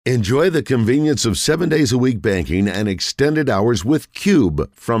Enjoy the convenience of 7 days a week banking and extended hours with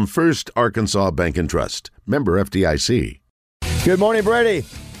Cube from First Arkansas Bank and Trust. Member FDIC. Good morning, Brady.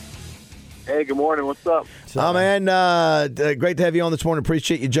 Hey, good morning. What's up? Oh, man, great to have you on this morning.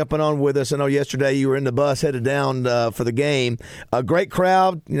 Appreciate you jumping on with us. I know yesterday you were in the bus headed down for the game. A great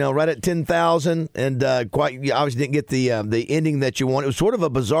crowd, right at 10,000, and you obviously didn't get the ending that you want. It was sort of a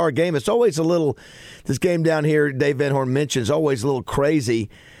bizarre game. It's always a little, this game down here, Dave Van Horn mentions, always a little crazy.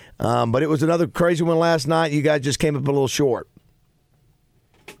 But it was another crazy one last night. You guys just came up a little short.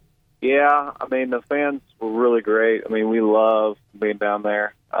 Yeah, I mean, the fans were really great. I mean, we love being down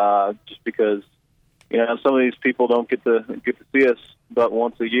there just because, some of these people don't get to see us but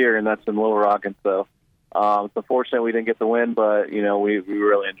once a year, and that's in Little Rock. And so it's unfortunate we didn't get the win, but, we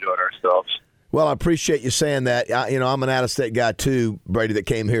really enjoyed ourselves. Well, I appreciate you saying that. I'm an out-of-state guy, too, Brady, that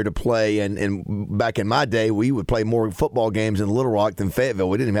came here to play. And back in my day, we would play more football games in Little Rock than Fayetteville.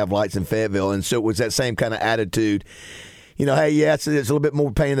 We didn't even have lights in Fayetteville. And so it was that same kind of attitude. Hey, yeah, it's a little bit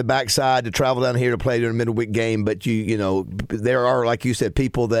more pain in the backside to travel down here to play during a midweek game. But, there are, like you said,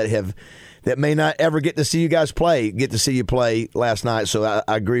 people that may not ever get to see you guys get to see you play last night. So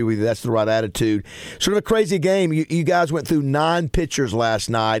I agree with you. That's the right attitude. Sort of a crazy game. You guys went through 9 pitchers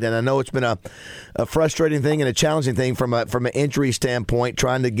last night, and I know it's been a frustrating thing and a challenging thing from an injury standpoint,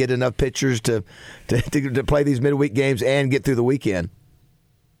 trying to get enough pitchers to play these midweek games and get through the weekend.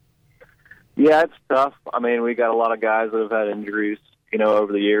 Yeah, it's tough. I mean, we got a lot of guys that have had injuries,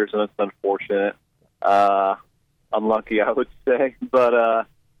 over the years, and it's unfortunate. Unlucky, I would say. But,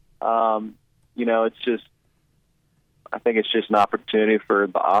 it's just, I think it's just an opportunity for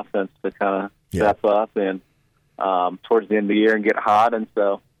the offense to kind of step up and towards the end of the year and get hot. And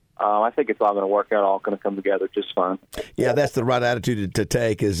so I think it's all going to work out, all going to come together just fine. Yeah, that's the right attitude to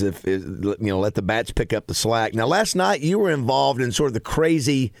take is let the bats pick up the slack. Now, last night you were involved in sort of the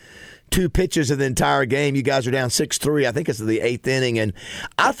crazy 2 pitches of the entire game. You guys are down 6-3. I think it's the 8th inning, and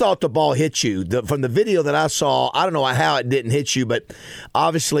I thought the ball hit you. From the video that I saw, I don't know how it didn't hit you, but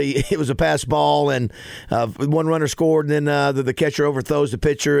obviously it was a pass ball, and one runner scored, and then the catcher overthrows the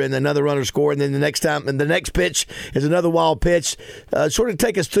pitcher, and another runner scored, and then the next pitch is another wild pitch. Sort of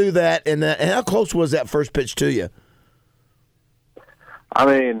take us through that, and how close was that first pitch to you? I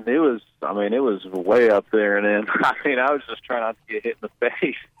mean, it was way up there, and then I was just trying not to get hit in the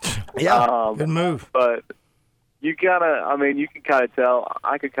face. Yeah, good move. But you can kind of tell.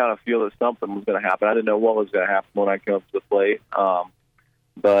 I could kind of feel that something was going to happen. I didn't know what was going to happen when I came up to the plate.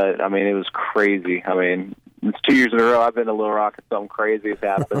 But it was crazy. It's 2 years in a row I've been to Little Rock and something crazy has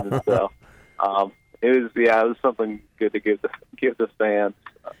happened, and so it was something good to give the fans.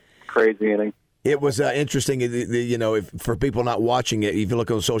 Crazy inning. It was interesting, for people not watching it, if you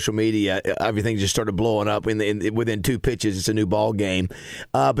look on social media, everything just started blowing up. Within 2 pitches, it's a new ball game.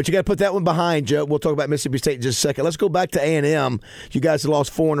 But you got to put that one behind you. We'll talk about Mississippi State in just a second. Let's go back to A&M. You guys have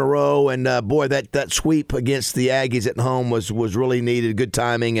lost 4 in a row, and boy, that sweep against the Aggies at home was really needed. Good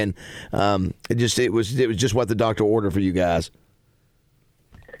timing, and it was just what the doctor ordered for you guys.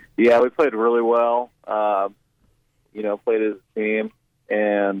 Yeah, we played really well. Played as a team,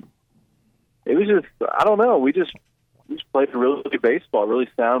 and it was just, I don't know, we just played really baseball, really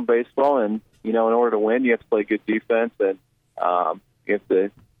sound baseball, and, in order to win, you have to play good defense, and you have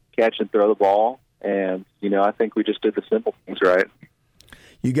to catch and throw the ball, and, I think we just did the simple things right.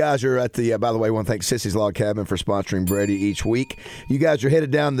 You guys are at the, by the way, I want to thank Sissy's Log Cabin for sponsoring Brady each week. You guys are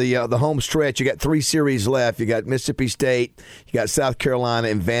headed down the home stretch. You got 3 series left. You got Mississippi State, you got South Carolina,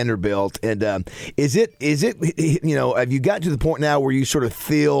 and Vanderbilt. And is it have you gotten to the point now where you sort of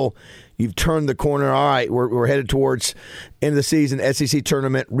feel you've turned the corner? All right, we're headed towards end of the season, SEC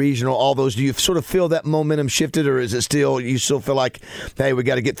tournament, regional, all those. Do you sort of feel that momentum shifted, or is it still, you still feel like, hey, we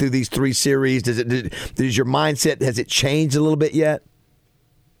got to get through these 3 series? Does your mindset, has it changed a little bit yet?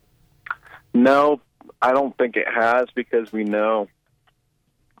 No, I don't think it has, because we know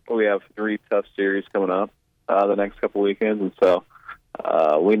we have 3 tough series coming up the next couple weekends, and so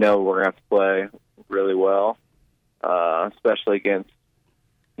we know we're going to have to play really well, especially against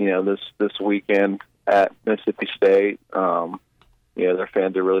this weekend at Mississippi State. Their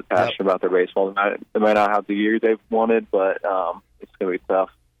fans are really passionate about their baseball. They might not have the year they've wanted, but it's going to be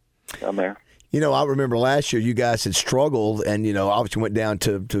tough down there. I remember last year you guys had struggled, and obviously went down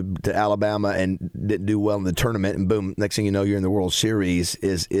to Alabama and didn't do well in the tournament, and boom, next thing you know, you're in the World Series.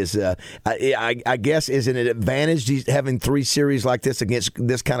 I guess, is it an advantage having 3 series like this against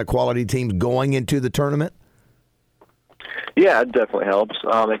this kind of quality teams going into the tournament? Yeah, it definitely helps.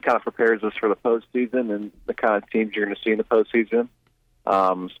 It kind of prepares us for the postseason and the kind of teams you're going to see in the postseason,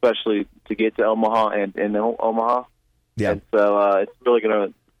 especially to get to Omaha and in Omaha. Yeah. And so it's really going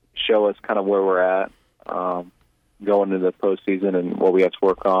to show us kind of where we're at going into the postseason and what we have to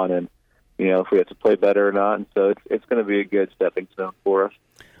work on, and if we have to play better or not. And so it's going to be a good stepping stone for us.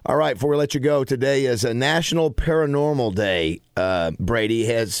 All right, before we let you go, today is a National Paranormal Day. Brady,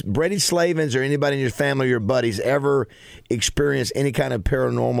 has Brady Slavens or anybody in your family or your buddies ever experienced any kind of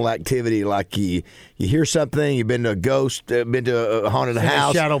paranormal activity? Like you hear something, you've been to a ghost, been to a haunted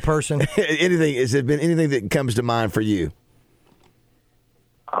house, a shadow person, anything? Has there been anything that comes to mind for you?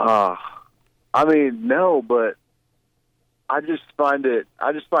 No, but I just find it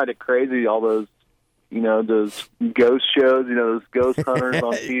crazy, all those those ghost shows, those ghost hunters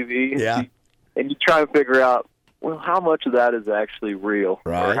on TV. Yeah. And you try and figure out, well, how much of that is actually real,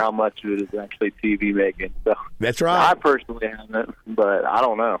 right, or how much of it is actually TV making. So that's right. I personally haven't, but I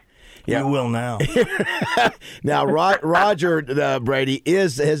don't know. Yeah. You will now. Now, Roger Brady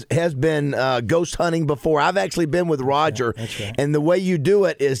has been ghost hunting before. I've actually been with Roger, that's right. And the way you do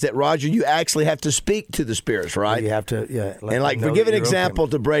it is that, Roger, you actually have to speak to the spirits, right? You have to, yeah. And give an example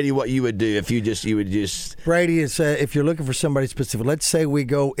to Brady what you would do if you would just. Brady is if you're looking for somebody specific. Let's say we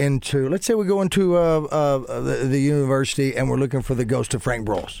go into the university and we're looking for the ghost of Frank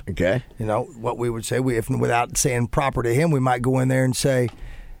Broyles. Okay. What we would say, if without saying proper to him, we might go in there and say,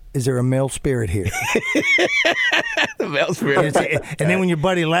 is there a male spirit here? The male spirit. And then when your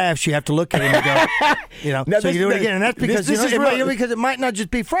buddy laughs, you have to look at him and go, so you do it again. And that's because because it might not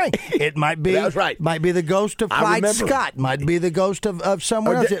just be Frank. It might be might be the ghost of Clyde Scott. Might be the ghost of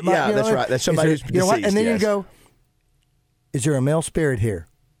someone else. That's right. That's somebody who's deceased. And then you go, is there a male spirit here?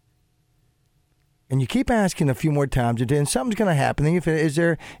 And you keep asking a few more times, and something's going to happen. Then is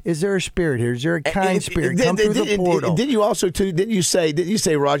there a spirit here? Is there a kind spirit come through the portal? Didn't you also too? Didn't you say,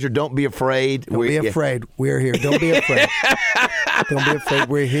 Roger? Don't be afraid. Don't be afraid. We're here. Don't be afraid. Don't be afraid.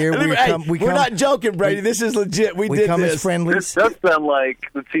 We're here. We're not joking, Brady. This is legit. We did come this. As friendlies. This does sound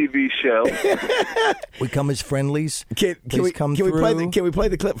like the TV show. We come as friendlies. Can we play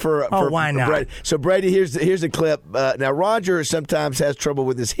the clip for why not? Brady? So Brady, here's the clip. Now Roger sometimes has trouble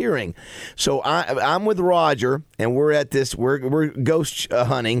with his hearing, so I'm with Roger, and we're at this. We're ghost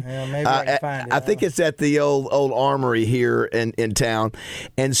hunting. Yeah, maybe I can find it. I think it's at the old armory here in town.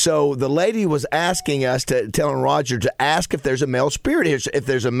 And so the lady was asking us telling Roger to ask if there's a male spirit here. If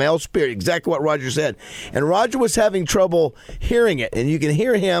there's a male spirit, exactly what Roger said. And Roger was having trouble hearing it, and you can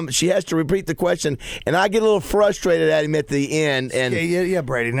hear him. She has to repeat the question, and I get a little frustrated at him at the end. And yeah,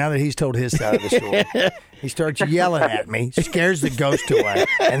 Brady. Now that he's told his side of the story. He starts yelling at me, scares the ghost away.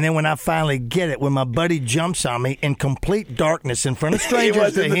 And then when I finally get it, when my buddy jumps on me in complete darkness in front of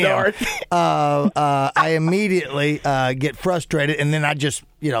strangers to him, I immediately get frustrated, and then I just,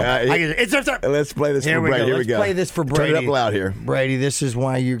 let's play this for Brady. Here we go. Let's play this for Brady. Turn it up loud here. Brady, this is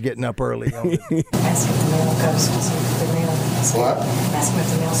why you're getting up early. Ask if the male ghost is the real. What? Ask him if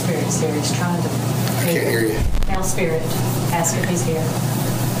the male spirit is here. He's trying to. I can't hear you. Male spirit. Ask if he's here.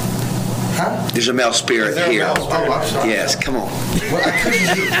 Huh? There's a male spirit here. I'm sorry. Yes, come on. Well,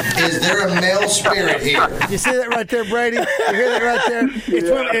 is there a male spirit here? You see that right there, Brady? You hear that right there?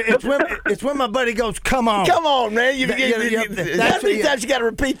 It's when my buddy goes, "Come on, come on, man!" How many times you got to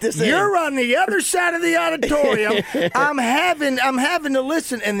repeat this? You're on the other side of the auditorium. I'm having to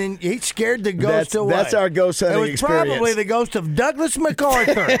listen, and then he scared the ghost away. That's our ghost hunting experience. It was probably the ghost of Douglas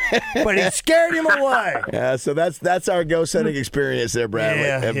MacArthur, but he scared him away. Yeah, so that's our ghost hunting experience there,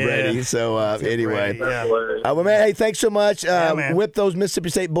 Brady. So anyway, well, man, hey, thanks so much. Whip those Mississippi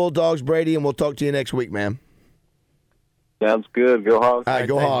State Bulldogs, Brady, and we'll talk to you next week, man. Sounds good. Go Hogs. All right,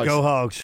 go Hogs. Go Hogs.